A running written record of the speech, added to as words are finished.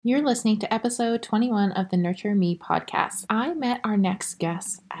You're listening to episode 21 of the Nurture Me podcast. I met our next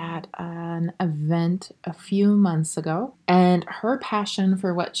guest at an event a few months ago, and her passion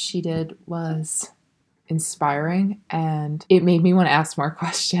for what she did was inspiring, and it made me want to ask more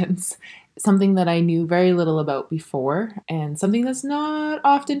questions. Something that I knew very little about before, and something that's not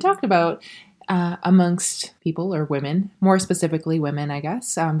often talked about amongst people or women, more specifically women, I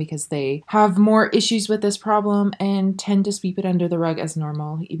guess, because they have more issues with this problem and tend to sweep it under the rug as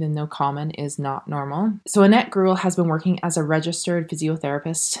normal, even though common is not normal. So Anant Grewal has been working as a registered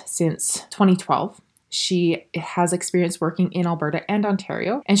physiotherapist since 2012. She has experience working in Alberta and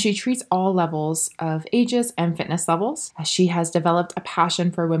Ontario, and she treats all levels of ages and fitness levels. She has developed a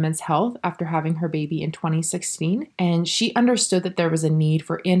passion for women's health after having her baby in 2016, and she understood that there was a need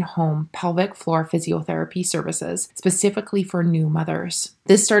for in-home pelvic floor physiotherapy services, specifically for new mothers.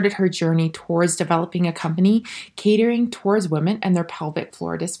 This started her journey towards developing a company catering towards women and their pelvic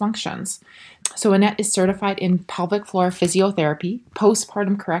floor dysfunctions. So Anant is certified in pelvic floor physiotherapy,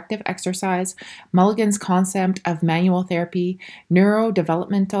 postpartum corrective exercise, Mulligan's concept of manual therapy,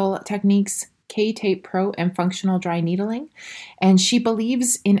 neurodevelopmental techniques, K-Tape Pro, and functional dry needling. And she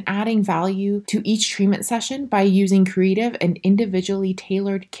believes in adding value to each treatment session by using creative and individually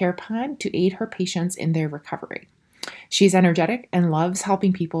tailored care plan to aid her patients in their recovery. She's energetic and loves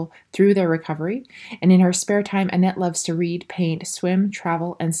helping people through their recovery. And in her spare time, Anant loves to read, paint, swim,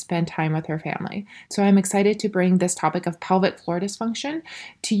 travel, and spend time with her family. So I'm excited to bring this topic of pelvic floor dysfunction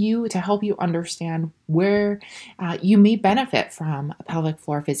to you to help you understand where you may benefit from pelvic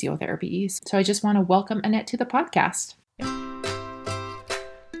floor physiotherapy. So I just want to welcome Anant to the podcast.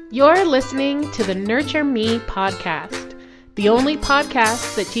 You're listening to the Nurture Me podcast. The only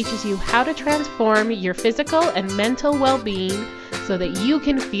podcast that teaches you how to transform your physical and mental well-being so that you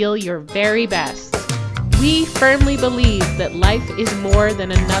can feel your very best. We firmly believe that life is more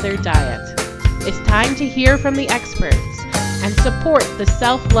than another diet. It's time to hear from the experts and support the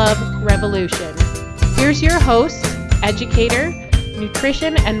self-love revolution. Here's your host, educator,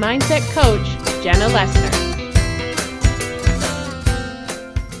 nutrition and mindset coach, Jenna Lessner.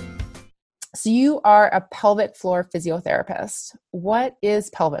 So you are a pelvic floor physiotherapist. What is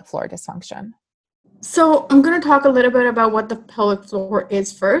pelvic floor dysfunction? So I'm going to talk a little bit about what the pelvic floor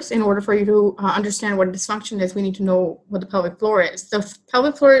is first. In order for you to understand what dysfunction is, we need to know what the pelvic floor is. The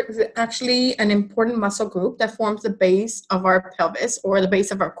pelvic floor is actually an important muscle group that forms the base of our pelvis or the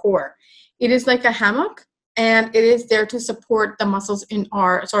base of our core. It is like a hammock, and it is there to support the muscles in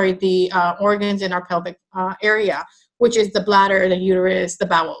the organs in our pelvic area, which is the bladder, the uterus, the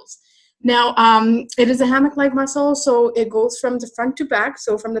bowels. Now, it is a hammock-like muscle, so it goes from the front to back,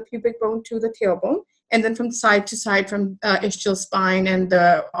 so from the pubic bone to the tailbone, and then from side to side from ischial spine and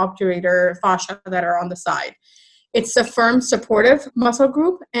the obturator fascia that are on the side. It's a firm, supportive muscle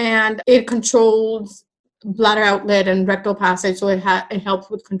group, and it controls bladder outlet and rectal passage, so it helps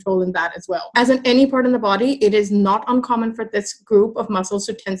with controlling that as well. As in any part in the body, it is not uncommon for this group of muscles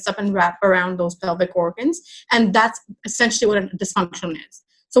to tense up and wrap around those pelvic organs, and that's essentially what a dysfunction is.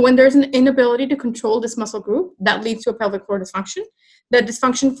 So when there's an inability to control this muscle group, that leads to a pelvic floor dysfunction. That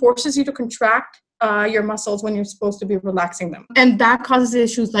dysfunction forces you to contract your muscles when you're supposed to be relaxing them. And that causes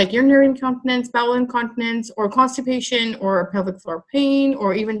issues like urinary incontinence, bowel incontinence, or constipation, or pelvic floor pain,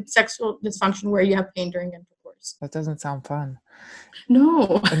 or even sexual dysfunction where you have pain during intercourse. That doesn't sound fun.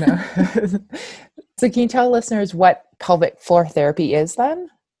 No. So can you tell listeners what pelvic floor therapy is then?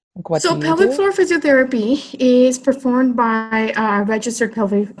 So pelvic floor physiotherapy is performed by registered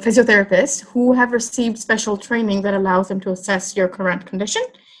pelvic physiotherapists who have received special training that allows them to assess your current condition,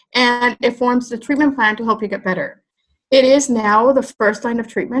 and it forms the treatment plan to help you get better. It is now the first line of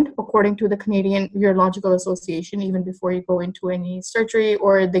treatment according to the Canadian Urological Association. Even before you go into any surgery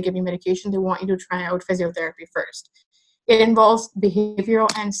or they give you medication, they want you to try out physiotherapy first. It involves behavioral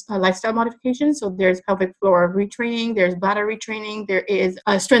and lifestyle modifications. So there's pelvic floor retraining, there's bladder retraining, there is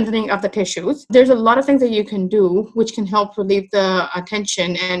a strengthening of the tissues. There's a lot of things that you can do which can help relieve the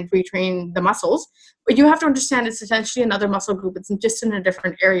tension and retrain the muscles. But you have to understand it's essentially another muscle group. It's just in a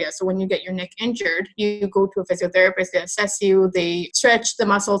different area. So when you get your neck injured, you go to a physiotherapist, they assess you, they stretch the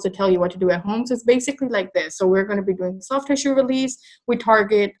muscles to tell you what to do at home. So it's basically like this. So we're going to be doing soft tissue release. We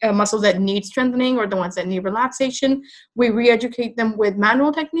target muscles that need strengthening or the ones that need relaxation. We re-educate them with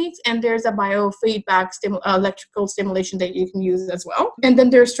manual techniques, and there's a biofeedback electrical stimulation that you can use as well. And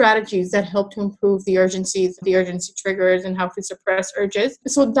then there are strategies that help to improve the urgency triggers, and how to suppress urges.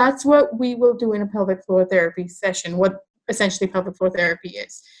 So that's what we will do in a pelvic floor therapy session, what essentially pelvic floor therapy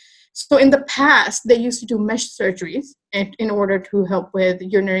is. So in the past, they used to do mesh surgeries in order to help with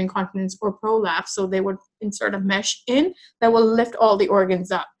urinary incontinence or prolapse. So they would insert a mesh in that will lift all the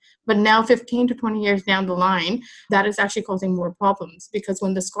organs up. But now 15 to 20 years down the line, that is actually causing more problems because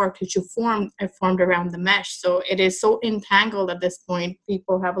when the scar tissue formed, it formed around the mesh. So it is so entangled at this point,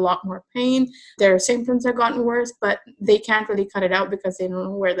 people have a lot more pain. Their symptoms have gotten worse, but they can't really cut it out because they don't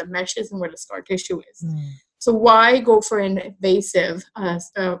know where the mesh is and where the scar tissue is. So why go for invasive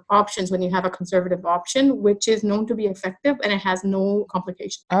options when you have a conservative option, which is known to be effective and it has no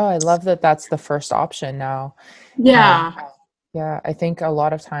complications? Oh, I love that that's the first option now. Yeah. Yeah, I think a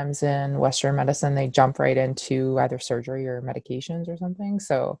lot of times in Western medicine, they jump right into either surgery or medications or something.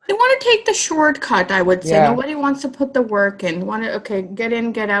 So they want to take the shortcut, I would say. Yeah. Nobody wants to put the work in. Want to, okay, get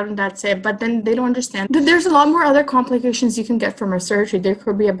in, get out, and that's it. But then they don't understand that there's a lot more other complications you can get from a surgery. There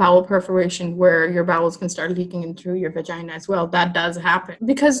could be a bowel perforation where your bowels can start leaking into your vagina as well. That does happen.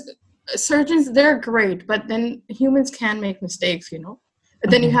 Because surgeons, they're great, but then humans can make mistakes, you know. But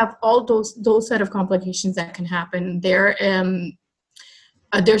then you have all those set of complications that can happen. There's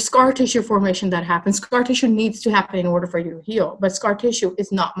scar tissue formation that happens. Scar tissue needs to happen in order for you to heal, but scar tissue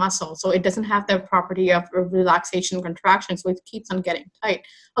is not muscle, so it doesn't have the property of relaxation and contraction, so it keeps on getting tight.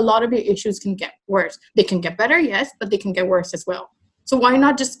 A lot of your issues can get worse. They can get better, yes, but they can get worse as well. So why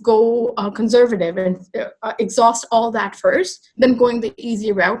not just go conservative and exhaust all that first, then going the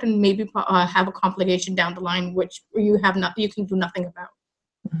easy route and maybe have a complication down the line, which you can do nothing about.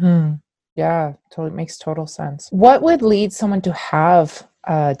 Yeah, totally makes total sense. What would lead someone to have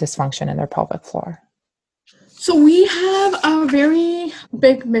dysfunction in their pelvic floor? So we have a very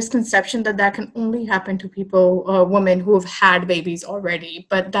big misconception that can only happen to people, women who have had babies already,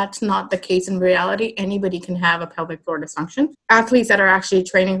 but that's not the case in reality. Anybody can have a pelvic floor dysfunction. Athletes that are actually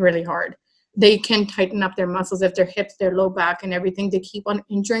training really hard, they can tighten up their muscles. If their hips, their low back and everything, they keep on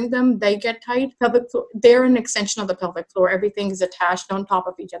injuring them, they get tight. Pelvic floor, they're an extension of the pelvic floor. Everything is attached on top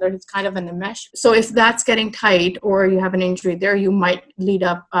of each other. It's kind of in a mesh. So if that's getting tight or you have an injury there, you might lead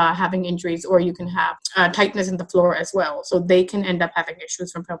up having injuries, or you can have tightness in the floor as well. So they can end up having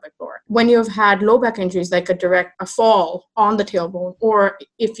issues from pelvic floor. When you've had low back injuries, like a fall on the tailbone, or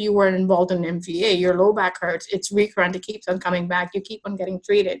if you were involved in MVA, your low back hurts, it's recurrent, it keeps on coming back, you keep on getting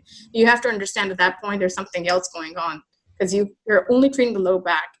treated. You have to understand at that point there's something else going on, because you're only treating the low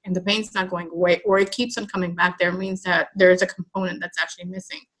back and the pain's not going away, or it keeps on coming back. There means that there's a component that's actually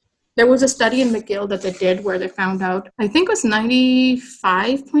missing. There was a study in McGill that they did where they found out, I think it was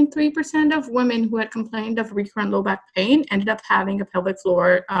 95.3% of women who had complained of recurrent low back pain ended up having a pelvic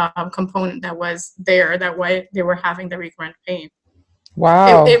floor component that was there, that way they were having the recurrent pain.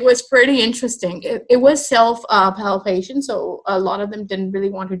 Wow. It was pretty interesting. It was self-palpation, so a lot of them didn't really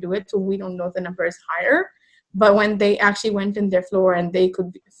want to do it, so we don't know if the number is higher. But when they actually went in their floor and they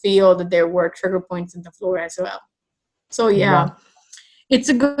could feel that there were trigger points in the floor as well. So yeah, it's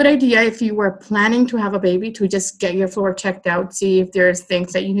a good idea if you were planning to have a baby to just get your floor checked out, see if there's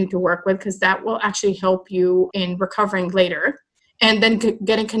things that you need to work with, because that will actually help you in recovering later. And then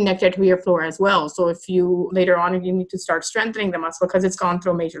getting connected to your floor as well. So if you later on, you need to start strengthening the muscle because it's gone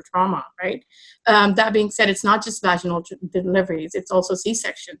through major trauma, right? That being said, it's not just vaginal deliveries, it's also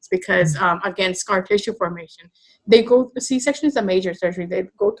C-sections because, again, scar tissue formation. C-section is a major surgery. They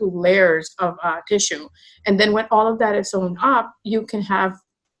go through layers of tissue. And then when all of that is sewn up, you can have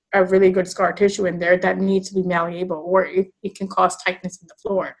a really good scar tissue in there that needs to be malleable, or it can cause tightness in the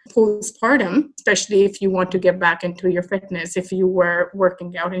floor. Postpartum, especially if you want to get back into your fitness, if you were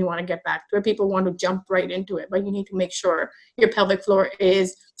working out and you want to get back to it, people want to jump right into it, but you need to make sure your pelvic floor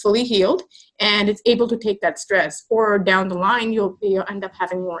is fully healed and it's able to take that stress, or down the line you'll end up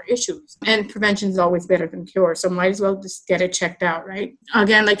having more issues. And prevention is always better than cure, so might as well just get it checked out, right?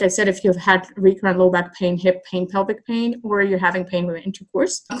 Again, like I said, if you've had recurrent low back pain, hip pain, pelvic pain, or you're having pain with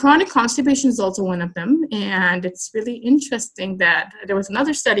intercourse, chronic constipation is also one of them. And it's really interesting that there was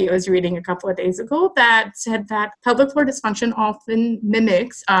another study I was reading a couple of days ago that said that pelvic floor dysfunction often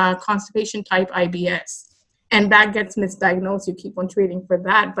mimics constipation type IBS. And that gets misdiagnosed. You keep on treating for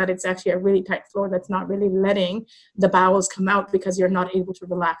that, but it's actually a really tight floor that's not really letting the bowels come out because you're not able to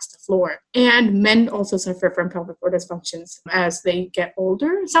relax the floor. And men also suffer from pelvic floor dysfunctions as they get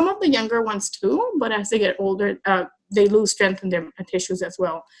older. Some of the younger ones too, but as they get older, they lose strength in their tissues as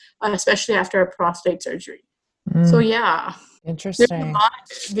well, especially after a prostate surgery. So yeah. Interesting.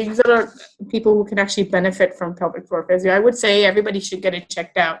 These are people who can actually benefit from pelvic floor physio. I would say everybody should get it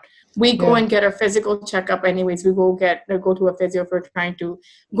checked out. We go and get our physical checkup anyways. We go to a physio if we're trying to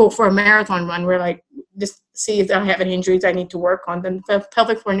go for a marathon run. We're like, just see if I have any injuries I need to work on. Then the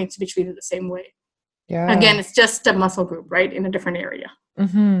pelvic floor needs to be treated the same way. Yeah. Again, it's just a muscle group, right, in a different area.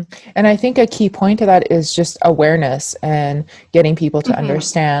 Hmm. And I think a key point to that is just awareness and getting people to Hmm.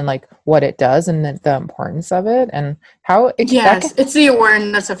 understand like what it does and the importance of it and how that can, Yes, it's the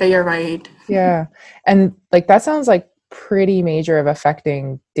awareness of it. You're right. yeah. And like that sounds like pretty major of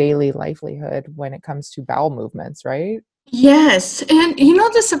affecting daily livelihood when it comes to bowel movements, right? Yes, and you know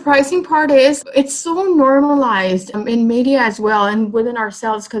the surprising part is it's so normalized in media as well and within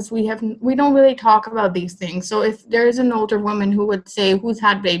ourselves because we don't really talk about these things. So if there's an older woman who would say who's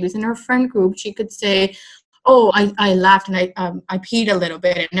had babies in her friend group, she could say, "Oh, I laughed and I peed a little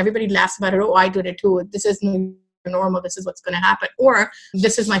bit," and everybody laughs about it. Oh, I did it too. This is normal. This is what's going to happen. Or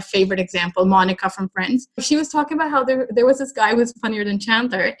this is my favorite example, Monica from Friends. She was talking about how there was this guy who was funnier than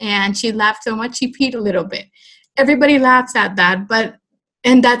Chandler, and she laughed so much she peed a little bit. Everybody laughs at that, but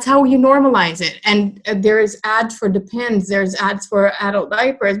and that's how you normalize it. And there's ads for Depends, there's ads for adult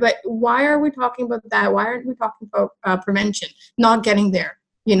diapers, but why are we talking about that? Why aren't we talking about prevention, not getting there?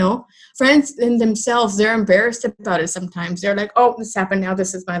 You know, friends in themselves, they're embarrassed about it sometimes. They're like, oh, this happened, now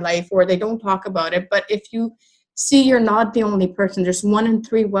this is my life, or they don't talk about it. But if you see, you're not the only person. There's 1 in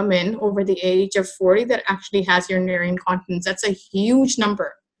 3 women over the age of 40 that actually has urinary incontinence. That's a huge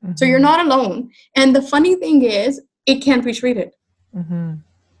number. So you're Hmm. not alone. And the funny thing is, it can't be treated. Hmm.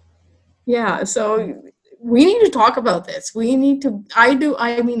 Yeah. So we need to talk about this. We need to, I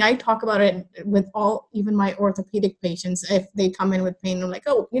mean, I talk about it with all, even my orthopedic patients. If they come in with pain, I'm like,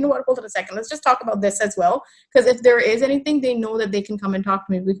 oh, you know what? Hold on a second. Let's just talk about this as well. Because if there is anything, they know that they can come and talk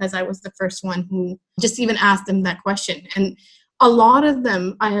to me because I was the first one who just even asked them that question. And a lot of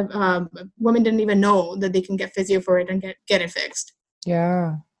them, I have, women didn't even know that they can get physio for it and get it fixed.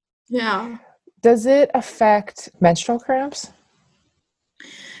 Yeah. Yeah. Does it affect menstrual cramps?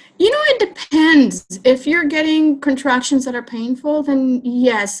 You know, it depends. If you're getting contractions that are painful, then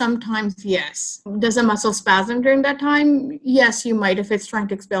yes, sometimes yes. Does a muscle spasm during that time? Yes, you might if it's trying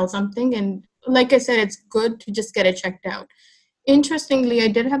to expel something. And like I said, it's good to just get it checked out. Interestingly, I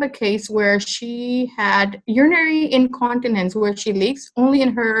did have a case where she had urinary incontinence where she leaks only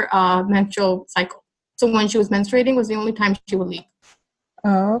in her menstrual cycle. So when she was menstruating was the only time she would leak.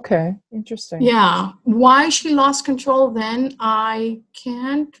 Oh, okay. Interesting. Yeah. Why she lost control then, I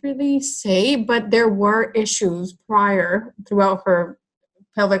can't really say, but there were issues prior throughout her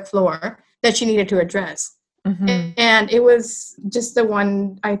pelvic floor that she needed to address. Hmm. And it was just the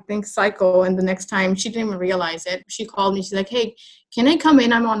one, I think, cycle. And the next time she didn't even realize it. She called me. She's like, hey, can I come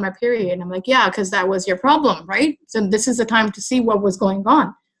in? I'm on my period. And I'm like, yeah, because that was your problem, right? So this is the time to see what was going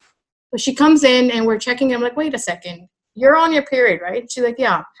on. So she comes in and we're checking. I'm like, wait a second. You're on your period, right? She's like,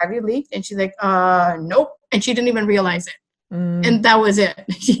 yeah. Have you leaked? And she's like, nope. And she didn't even realize it. Mm, And that was it,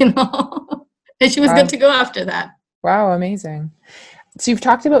 you know? And she was good wow. to go after that. Wow, amazing. So you've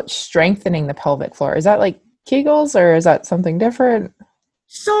talked about strengthening the pelvic floor. Is that like Kegels or is that something different?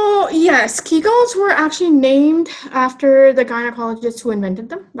 So, yes, Kegels were actually named after the gynecologist who invented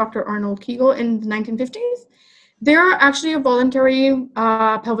them, Dr. Arnold Kegel, in the 1950s. They're actually a voluntary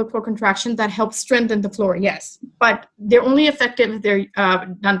pelvic floor contraction that helps strengthen the floor, yes, but they're only effective if they're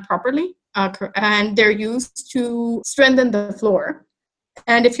done properly, and they're used to strengthen the floor.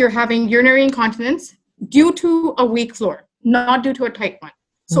 And if you're having urinary incontinence due to a weak floor, not due to a tight one.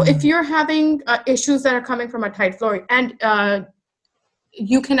 So if Mm, you're having issues that are coming from a tight floor, and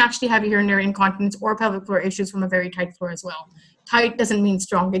you can actually have urinary incontinence or pelvic floor issues from a very tight floor as well. Tight doesn't mean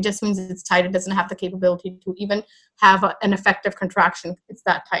strong. It just means it's tight. It doesn't have the capability to even have an effective contraction. It's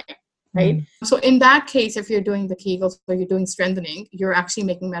that tight, right? mm, So in that case, if you're doing the Kegels or you're doing strengthening, you're actually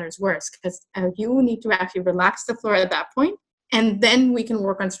making matters worse because you need to actually relax the floor at that point, and then we can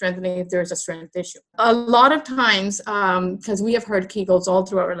work on strengthening if there's a strength issue. A lot of times, because we have heard Kegels all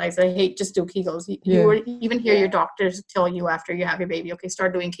throughout our lives, I hate just do Kegels. You yeah. will even hear your doctors tell you after you have your baby, okay,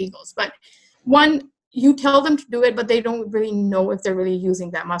 start doing Kegels. But one, you tell them to do it, but they don't really know if they're really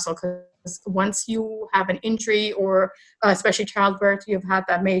using that muscle because once you have an injury or especially childbirth, you've had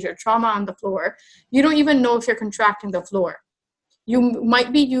that major trauma on the floor, you don't even know if you're contracting the floor. You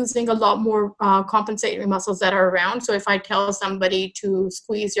might be using a lot more compensatory muscles that are around. So if I tell somebody to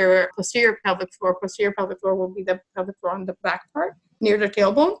squeeze your posterior pelvic floor will be the pelvic floor on the back part near the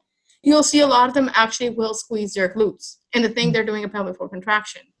tailbone. You'll see a lot of them actually will squeeze their glutes and the thing they're doing a pelvic floor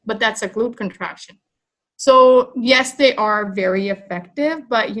contraction, but that's a glute contraction. So yes, they are very effective,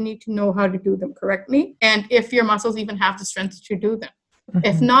 but you need to know how to do them correctly. And if your muscles even have the strength to do them.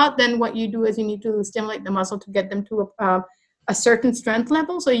 If Hmm. not, then what you do is you need to stimulate the muscle to get them to a certain strength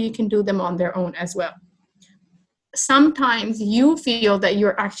level so you can do them on their own as well. Sometimes you feel that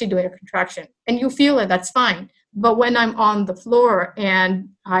you're actually doing a contraction and you feel it, that's fine. But when I'm on the floor and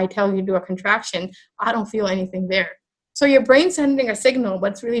I tell you to do a contraction, I don't feel anything there. So your brain's sending a signal,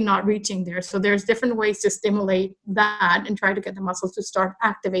 but it's really not reaching there. So there's different ways to stimulate that and try to get the muscles to start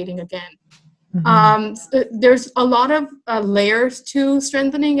activating again. So there's a lot of layers to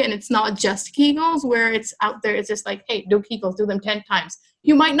strengthening, and it's not just Kegels where it's out there. It's just like, hey, do Kegels, do them 10 times.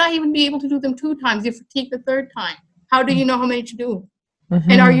 You might not even be able to do them 2 times. You fatigue the 3rd time. How do you know how many to do?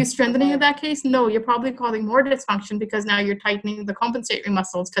 And are you strengthening in that case? No, you're probably causing more dysfunction because now you're tightening the compensatory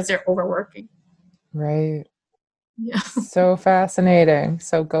muscles because they're overworking. Right. Yeah. So fascinating.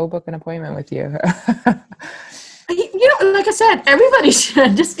 So go book an appointment with you. Like I said, everybody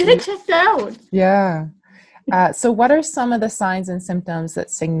should just get it checked out. Yeah. So what are some of the signs and symptoms that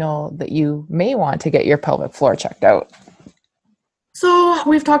signal that you may want to get your pelvic floor checked out? So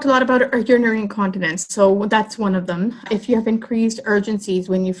we've talked a lot about urinary incontinence. So that's one of them. If you have increased urgencies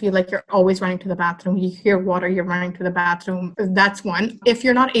when you feel like you're always running to the bathroom, you hear water, you're running to the bathroom, that's one. If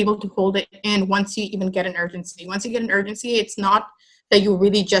you're not able to hold it in once you even get an urgency. Once you get an urgency, it's not that you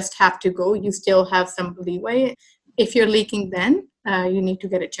really just have to go. You still have some leeway. If you're leaking then, you need to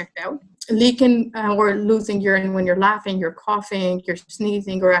get it checked out. Leaking or losing urine when you're laughing, you're coughing, you're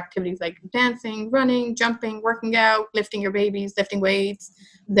sneezing, or activities like dancing, running, jumping, working out, lifting your babies, lifting weights,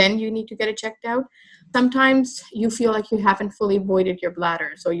 then you need to get it checked out. Sometimes you feel like you haven't fully voided your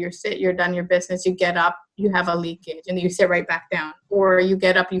bladder. So you're done your business, you get up, you have a leakage, and you sit right back down. Or you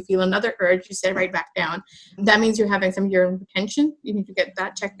get up, you feel another urge, you sit right back down. That means you're having some urine retention. You need to get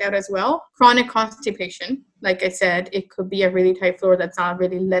that checked out as well. Chronic constipation, like I said, it could be a really tight floor that's not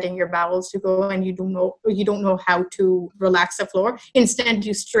really letting your bowels to go, and you don't know how to relax the floor. Instead,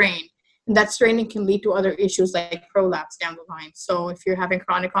 you strain. And that straining can lead to other issues like prolapse down the line. So if you're having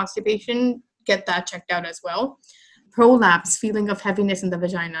chronic constipation, get that checked out as well. Prolapse, feeling of heaviness in the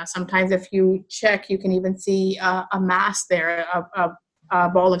vagina. Sometimes if you check, you can even see a mass there, a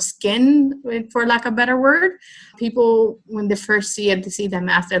ball of skin, for lack of a better word. People, when they first see it, they see the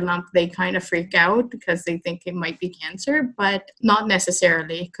mass, their lump, they kind of freak out because they think it might be cancer, but not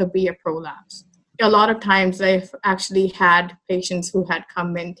necessarily. It could be a prolapse. A lot of times I've actually had patients who had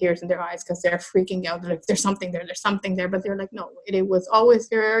come in tears in their eyes because they're freaking out. They're like, there's something there, but they're like, no, it was always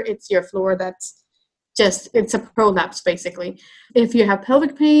there. It's your floor it's a prolapse basically. If you have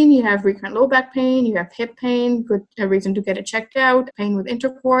pelvic pain, you have recurrent low back pain, you have hip pain, a reason to get it checked out. Pain with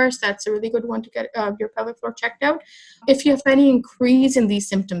intercourse, that's a really good one to get your pelvic floor checked out. If you have any increase in these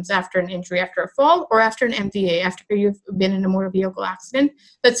symptoms after an injury, after a fall, or after an MVA, after you've been in a motor vehicle accident,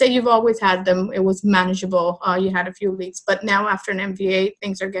 let's say you've always had them, it was manageable, you had a few leaks, but now after an MVA,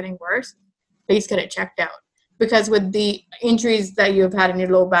 things are getting worse, please get it checked out. Because with the injuries that you've had in your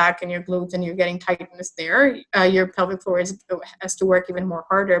low back and your glutes and you're getting tightness there, your pelvic floor has to work even more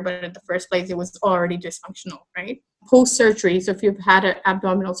harder. But in the first place, it was already dysfunctional, right? Post-surgery, so if you've had an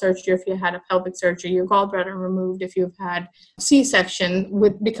abdominal surgery, if you had a pelvic surgery, your gallbladder removed, if you've had C-section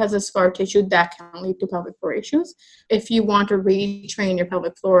because of scar tissue, that can lead to pelvic floor issues. If you want to retrain your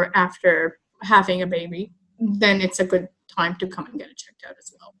pelvic floor after having a baby, then it's a good time to come and get it checked out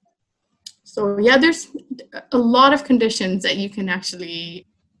as well. So yeah, there's a lot of conditions that you can actually,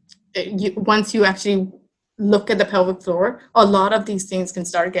 once you actually look at the pelvic floor, a lot of these things can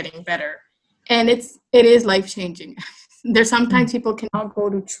start getting better. And it is life-changing. There's sometimes people cannot go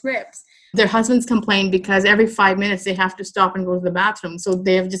to trips. Their husbands complain because every 5 minutes they have to stop and go to the bathroom. So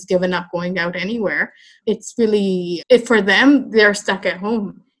they have just given up going out anywhere. It's really, for them, they're stuck at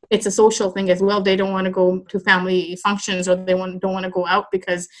home. It's a social thing as well. They don't want to go to family functions, or they don't want to go out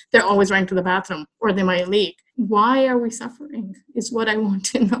because they're always running to the bathroom, or they might leak. Why are we suffering is what I want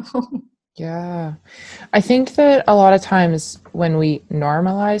to know. Yeah. I think that a lot of times when we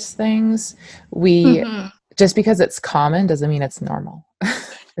normalize things, just because it's common doesn't mean it's normal.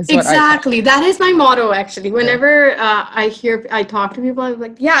 Exactly. That is my motto, actually. Whenever I talk to people, I'm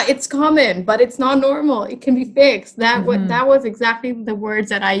like, yeah, it's common, but it's not normal. It can be fixed. That was exactly the words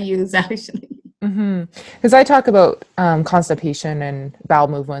that I use, actually. Because I talk about constipation and bowel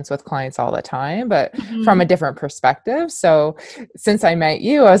movements with clients all the time, but from a different perspective. So since I met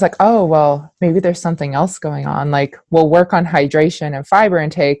you, I was like, oh, well, maybe there's something else going on. Like, we'll work on hydration and fiber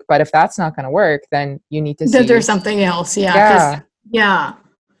intake, but if that's not going to work, then you need to see. There's something else. Yeah,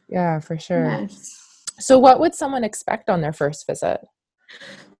 for sure. Yes. So what would someone expect on their first visit?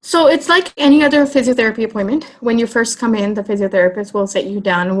 So it's like any other physiotherapy appointment. When you first come in, the physiotherapist will sit you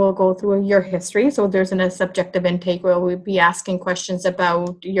down and we'll go through your history. So there's a subjective intake where we'll be asking questions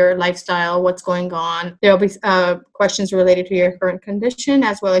about your lifestyle, what's going on. There'll be questions related to your current condition,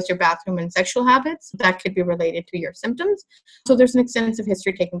 as well as your bathroom and sexual habits. That could be related to your symptoms. So there's an extensive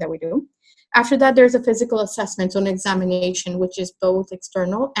history taking that we do. After that, there's a physical assessment, so an examination, which is both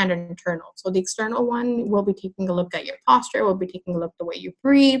external and internal. So the external one will be taking a look at your posture, will be taking a look at the way you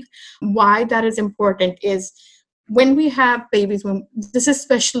breathe. Why that is important is when we have babies, when this is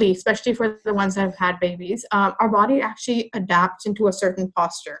especially for the ones that have had babies, our body actually adapts into a certain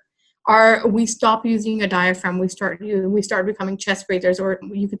posture. We stop using a diaphragm, we start becoming chest breathers. Or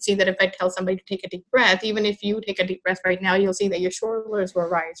you could see that if I tell somebody to take a deep breath, even if you take a deep breath right now, you'll see that your shoulders will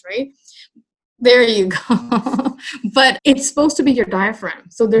rise, right? There you go. But it's supposed to be your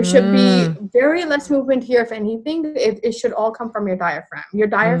diaphragm. So there should be very less movement here. If anything, it should all come from your diaphragm. Your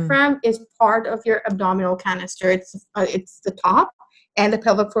diaphragm is part of your abdominal canister. It's the top, and the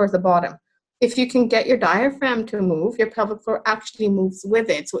pelvic floor is the bottom. If you can get your diaphragm to move, your pelvic floor actually moves with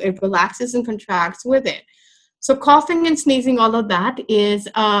it. So it relaxes and contracts with it. So coughing and sneezing, all of that is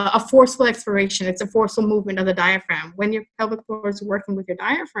a forceful expiration. It's a forceful movement of the diaphragm. When your pelvic floor is working with your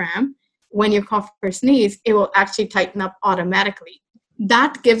diaphragm, when you cough or sneeze, it will actually tighten up automatically.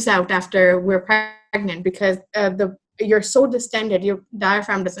 That gives out after we're pregnant because you're so distended, your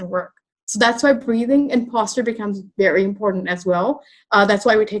diaphragm doesn't work. So that's why breathing and posture becomes very important as well. That's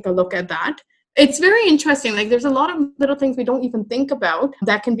why we take a look at that. It's very interesting. Like there's a lot of little things we don't even think about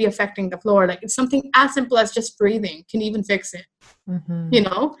that can be affecting the floor. Like it's something as simple as just breathing can even fix it, you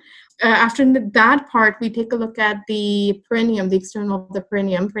know? After that part, we take a look at the perineum, the external of the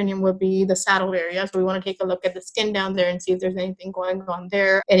perineum. Perineum will be the saddle area. So we want to take a look at the skin down there and see if there's anything going on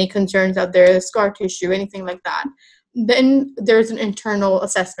there, any concerns out there, the scar tissue, anything like that. Then there's an internal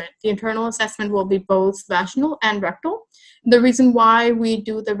assessment. The internal assessment will be both vaginal and rectal. The reason why we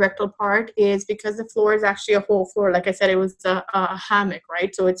do the rectal part is because the floor is actually a whole floor. Like I said, it was a hammock,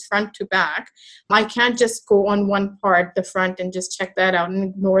 right? So it's front to back. I can't just go on one part, the front, and just check that out and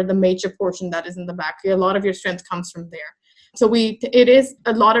ignore the major portion that is in the back. A lot of your strength comes from there. So it is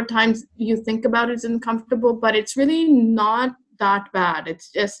a lot of times you think about it as uncomfortable, but it's really not that bad.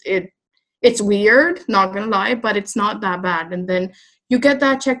 It's just, it's weird, not gonna lie, but it's not that bad. And then you get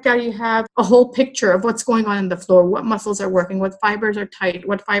that checked out, you have a whole picture of what's going on in the floor, what muscles are working, what fibers are tight,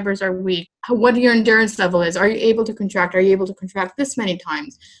 what fibers are weak, what your endurance level is. Are you able to contract? Are you able to contract this many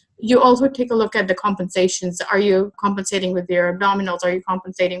times? You also take a look at the compensations. Are you compensating with your abdominals? Are you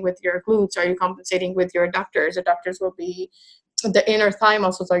compensating with your glutes? Are you compensating with your adductors? Adductors will be the inner thigh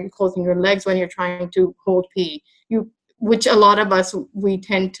muscles. Are you closing your legs when you're trying to hold pee? Which a lot of us, we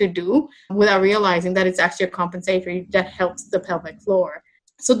tend to do without realizing that it's actually a compensatory that helps the pelvic floor.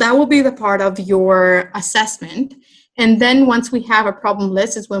 So that will be the part of your assessment. And then once we have a problem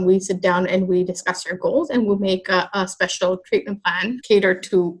list is when we sit down and we discuss your goals and we'll make a special treatment plan catered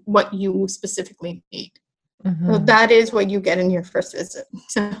to what you specifically need. So that is what you get in your first visit.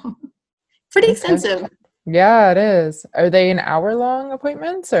 So pretty extensive. Yeah, it is. Are they an hour-long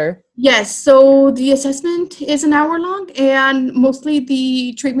appointments or? Yes. So the assessment is an hour long and mostly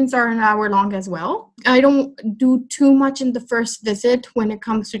the treatments are an hour long as well. I don't do too much in the first visit when it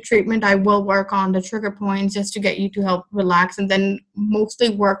comes to treatment. I will work on the trigger points just to get you to help relax and then mostly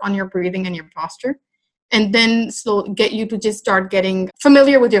work on your breathing and your posture and then get you to just start getting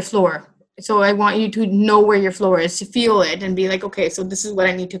familiar with your floor. So I want you to know where your floor is, to feel it and be like, okay, so this is what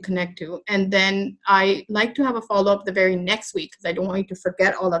I need to connect to. And then I like to have a follow-up the very next week because I don't want you to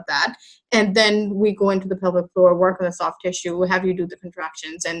forget all of that. And then we go into the pelvic floor, work on the soft tissue, have you do the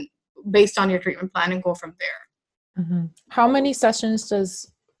contractions and based on your treatment plan and go from there. How many sessions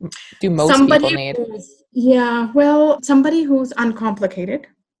do most people need? Somebody who's uncomplicated.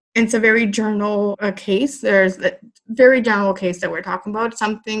 It's a very general case. There's a very general case that we're talking about.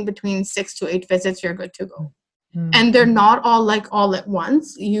 Something between 6 to 8 visits, you're good to go. And they're not all at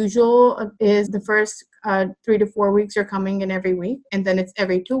once. Usual is the first 3 to 4 weeks you're coming in every week. And then it's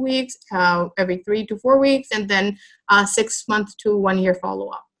every 2 weeks, every 3 to 4 weeks, and then 6 months to 1 year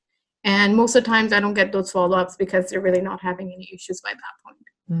follow-up. And most of the times I don't get those follow-ups because they're really not having any issues by that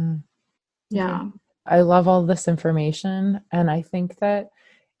point. Yeah. I love all this information. And I think that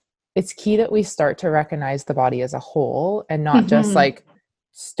it's key that we start to recognize the body as a whole and not just like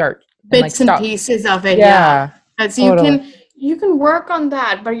start bits and pieces of it. Yeah. As you can work on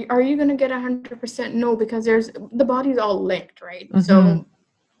that, but are you going to get 100%? No, because the body's all linked, right? So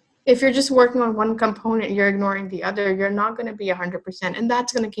if you're just working on one component, you're ignoring the other, you're not going to be 100%. And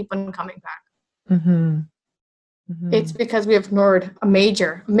that's going to keep on coming back. It's because we have ignored a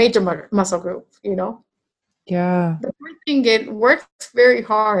major muscle group, you know? Yeah. The first thing, it works very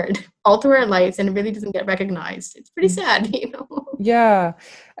hard all through our lives and it really doesn't get recognized. It's pretty sad, you know? Yeah.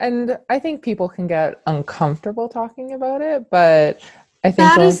 And I think people can get uncomfortable talking about it, but I think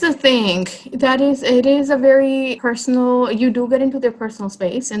That is both. the thing. It is a very personal, you do get into their personal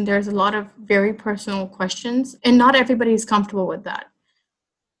space, and there's a lot of very personal questions, and not everybody is comfortable with that.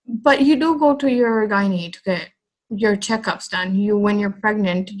 But you do go to your gynae to get your checkups done. When you're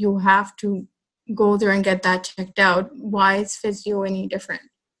pregnant, you have to go there and get that checked out. Why is physio any different?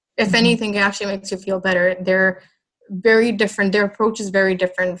 If Mhm. anything, it actually makes you feel better. They're very different. Their approach is very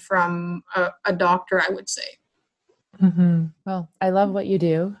different from a doctor, I would say. Well, I love what you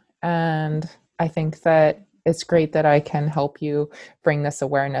do, and I think that it's great that I can help you bring this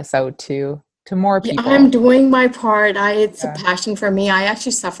awareness out to more Yeah, I'm people. doing my part. It's a Yeah. passion for me. I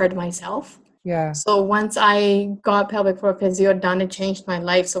actually suffered myself. Yeah. So once I got pelvic floor physio done, it changed my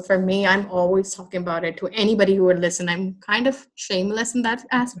life. So for me, I'm always talking about it to anybody who would listen. I'm kind of shameless in that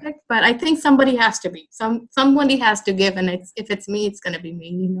aspect, but I think somebody has to be. Somebody has to give, and if it's me, it's gonna be me,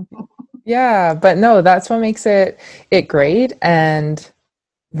 you know. Yeah, but no, that's what makes it great, and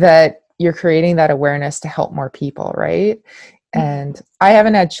that you're creating that awareness to help more people, right? And I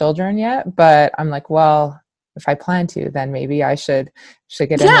haven't had children yet, but I'm like, well, if I plan to, then maybe I should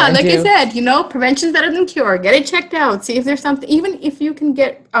get in there Yeah, and like I do. said, prevention is better than cure. Get it checked out. See if there's something, even if you can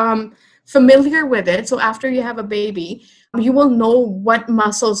get familiar with it. So after you have a baby, you will know what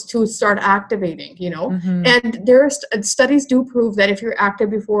muscles to start activating. Hmm. And studies do prove that if you're active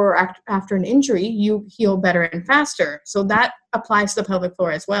before or after an injury, you heal better and faster. So that applies to the pelvic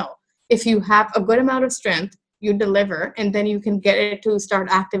floor as well. If you have a good amount of strength, you deliver, and then you can get it to start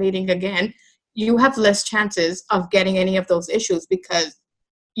activating again, you have less chances of getting any of those issues because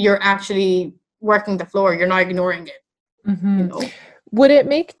you're actually working the floor. You're not ignoring it, you Hmm. know. Would it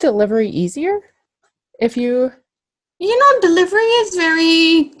make delivery easier if you? Delivery is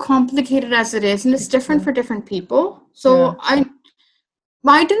very complicated as it is, and it's different Yeah. for different people. Yeah. So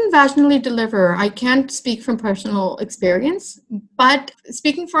I didn't vaginally deliver. I can't speak from personal experience, but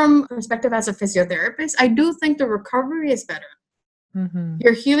speaking from perspective as a physiotherapist, I do think the recovery is better. Hmm.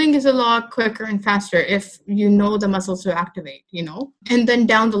 Your healing is a lot quicker and faster if you know the muscles to activate. And then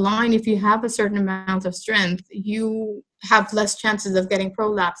down the line, if you have a certain amount of strength, you have less chances of getting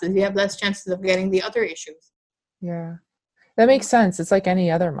prolapses. You have less chances of getting the other issues. Yeah. That makes sense. It's like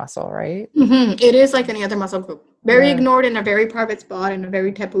any other muscle, right? It is like any other muscle group. Very Yeah. ignored in a very private spot, in a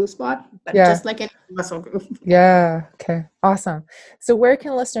very taboo spot, but Yeah. just like any muscle group. Yeah. Okay. Awesome. So where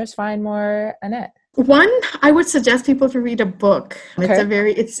can listeners find more Annette? One, I would suggest people to read a book.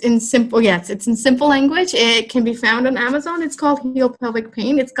 Okay. It's in simple, yes, it's in simple language. It can be found on Amazon. It's called Heal Pelvic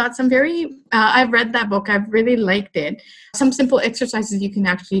Pain. It's got some I've read that book. I've really liked it. Some simple exercises you can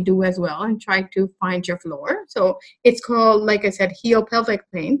actually do as well and try to find your floor. So it's called, like I said, Heal Pelvic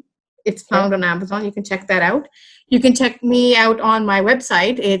Pain. It's Okay. found on Amazon. You can check that out. You can check me out on my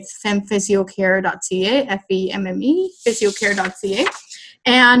website. It's femphysiocare.ca, FEMME, physiocare.ca.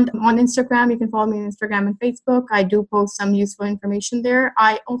 And on Instagram, you can follow me on Instagram and Facebook. I do post some useful information there.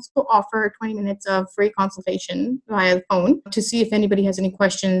 I also offer 20 minutes of free consultation via phone to see if anybody has any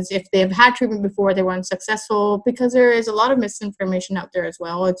questions, if they've had treatment before, they were unsuccessful, because there is a lot of misinformation out there as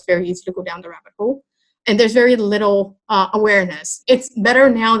well. It's very easy to go down the rabbit hole. And there's very little awareness. It's better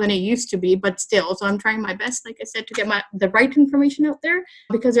now than it used to be, but still. So I'm trying my best, like I said, to get the right information out there,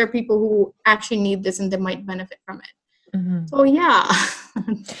 because there are people who actually need this and they might benefit from it. Hmm. So yeah.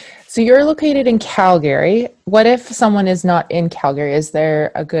 So you're located in Calgary. What if someone is not in Calgary? Is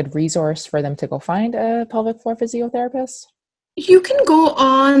there a good resource for them to go find a pelvic floor physiotherapist? You can go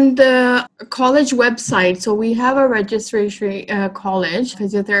on the college website. So we have a registration college,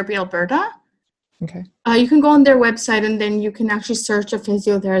 Physiotherapy Alberta. Okay. You can go on their website and then you can actually search a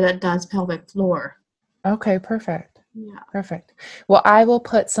physio there that does pelvic floor. Okay, perfect. Yeah. Perfect. Well, I will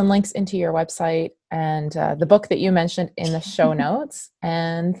put some links into your website and the book that you mentioned in the show notes.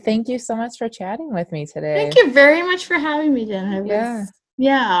 And thank you so much for chatting with me Thank today. you very much for having me, Jen.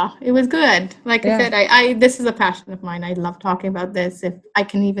 Yeah. It was good. Like I Yeah. said, I this is a passion of mine. I love talking about this. If I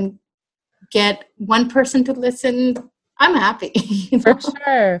can even get one person to listen, I'm happy. For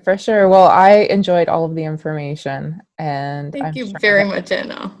sure. For sure. Well, I enjoyed all of the information, and Thank I'm you sure very that much,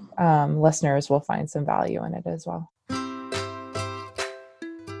 Anna. listeners will find some value in it as well.